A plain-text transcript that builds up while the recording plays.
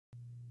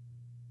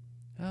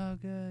Oh,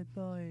 good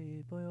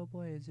boy. Boy, oh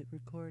boy, is it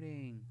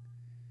recording?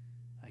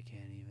 I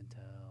can't even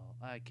tell.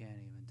 I can't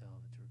even tell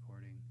if it's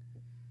recording.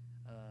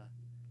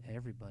 Hey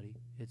everybody,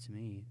 it's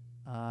me.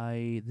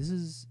 This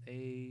is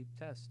a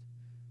test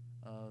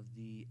of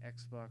the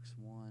Xbox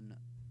One.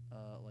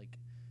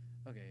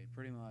 Okay,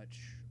 pretty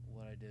much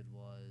what I did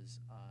was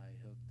I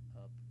hooked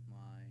up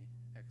my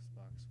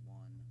Xbox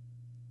One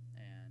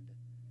and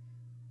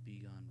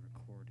begun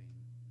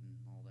recording and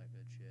all that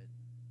good shit.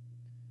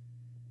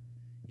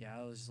 Yeah,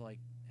 I was like,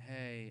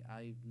 hey,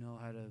 I know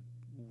how to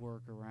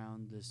work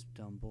around this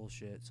dumb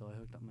bullshit, so I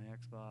hooked up my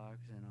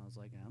Xbox and I was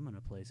like, I'm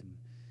gonna play some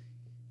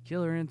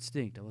Killer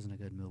Instinct. I wasn't a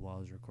good mood while I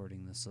was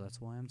recording this, so that's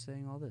why I'm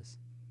saying all this.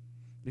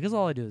 Because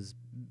all I do is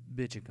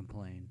bitch and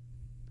complain.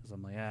 Because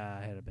I'm like,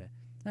 I had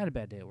a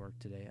bad day at work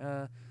today.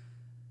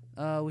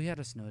 We had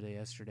a snow day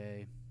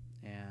yesterday,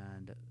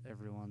 and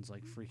everyone's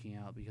like freaking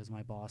out because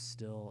my boss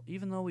still,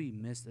 even though we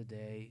missed a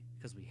day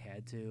because we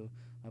had to,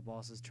 my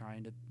boss is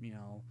trying to,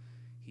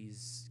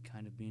 he's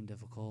kind of being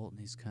difficult and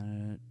he's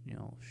kind of,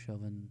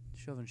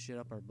 shoving shit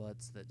up our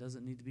butts that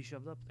doesn't need to be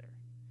shoved up there.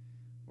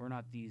 We're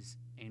not these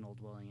anal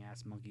dwelling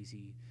ass monkeys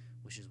he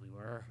wishes we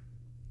were.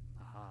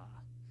 Haha.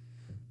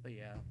 But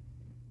yeah.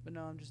 But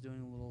no, I'm just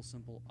doing a little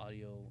simple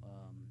audio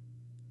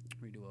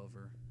redo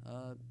over.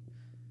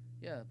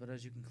 Yeah, but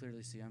as you can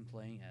clearly see, I'm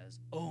playing as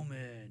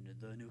Omen,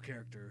 the new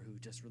character who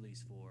just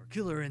released for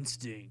Killer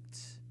Instinct.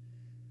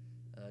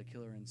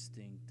 Killer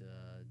Instinct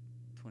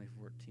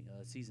 2014,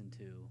 Season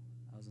 2.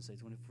 I was going to say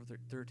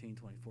 2013,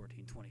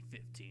 2014,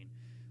 2015.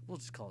 We'll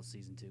just call it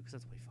Season 2 because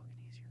that's way fucking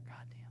easier.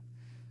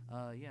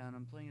 Goddamn. Yeah, and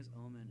I'm playing as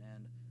Omen,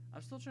 and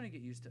I'm still trying to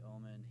get used to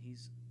Omen.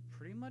 He's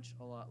pretty much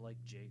a lot like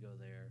Jago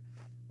there,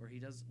 where he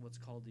does what's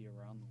called the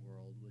around the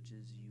world, which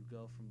is you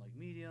go from like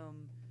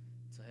medium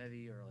to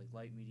heavy or like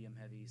light, medium,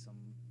 heavy,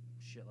 some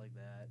shit like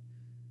that.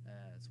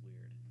 It's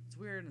weird. It's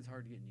weird and it's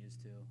hard to get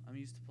used to. I'm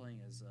used to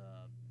playing as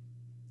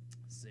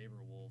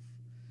Saber Wolf,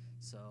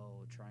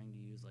 so trying to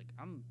use like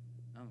I'm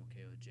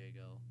okay with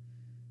Jago.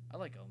 I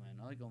like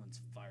Omen. I like Omen's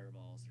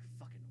fireballs. They're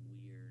fucking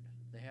weird.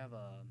 They have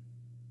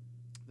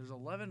there's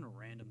 11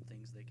 random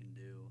things they can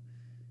do,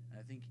 and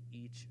I think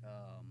each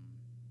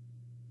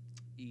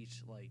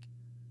like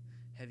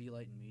heavy,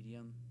 light, and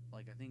medium.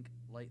 Like I think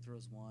light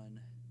throws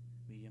 1,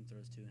 medium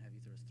throws 2, and heavy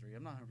throws 3.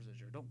 I'm not 100%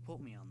 sure. Don't quote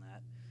me on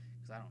that,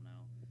 because I don't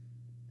know.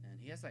 And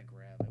he has that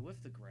grab. I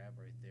whiffed the grab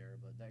right there,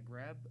 but that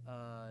grab,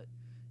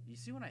 you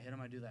see when I hit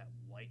him, I do that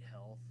white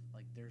health.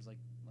 Like there's like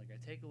I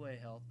take away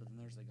health, but then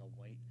there's like a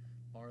white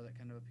bar that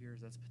kind of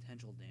appears. That's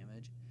potential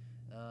damage.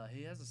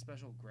 He has a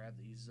special grab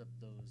that uses up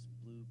those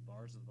blue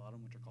bars at the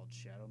bottom, which are called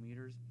shadow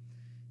meters.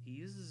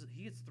 He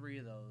gets 3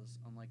 of those,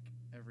 unlike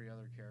every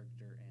other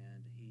character,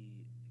 and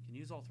he can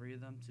use all 3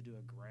 of them to do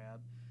a grab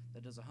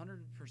that does 100%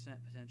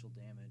 potential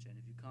damage, and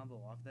if you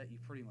combo off that, you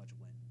pretty much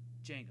win.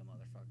 Jenga,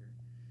 motherfucker.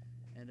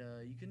 And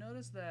you can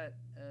notice that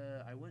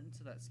I went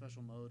into that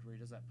special mode where he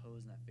does that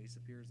pose and that face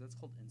appears. That's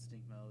called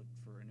Instinct mode,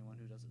 for anyone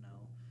who doesn't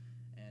know.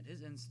 And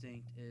his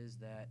instinct is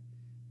that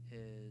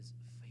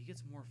he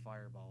gets more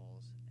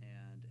fireballs,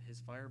 and his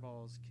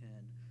fireballs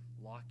can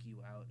lock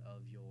you out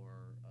of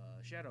your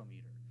shadow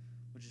meter,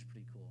 which is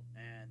pretty cool.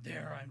 And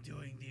there I'm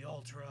doing the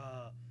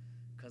ultra,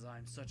 because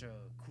I'm such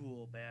a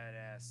cool,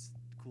 badass,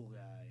 cool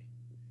guy.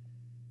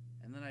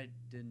 And then I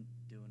didn't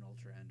do an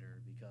ultra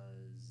ender,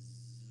 because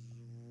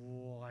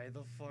why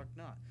the fuck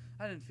not?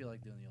 I didn't feel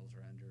like doing the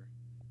ultra ender.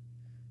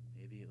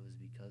 Maybe it was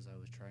because I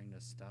was trying to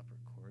stop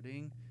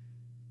recording.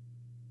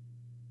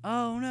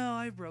 Oh no,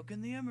 I've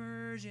broken the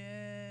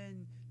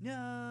immersion. No.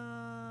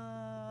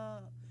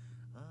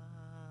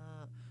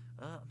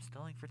 I'm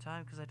stalling for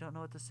time because I don't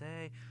know what to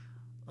say.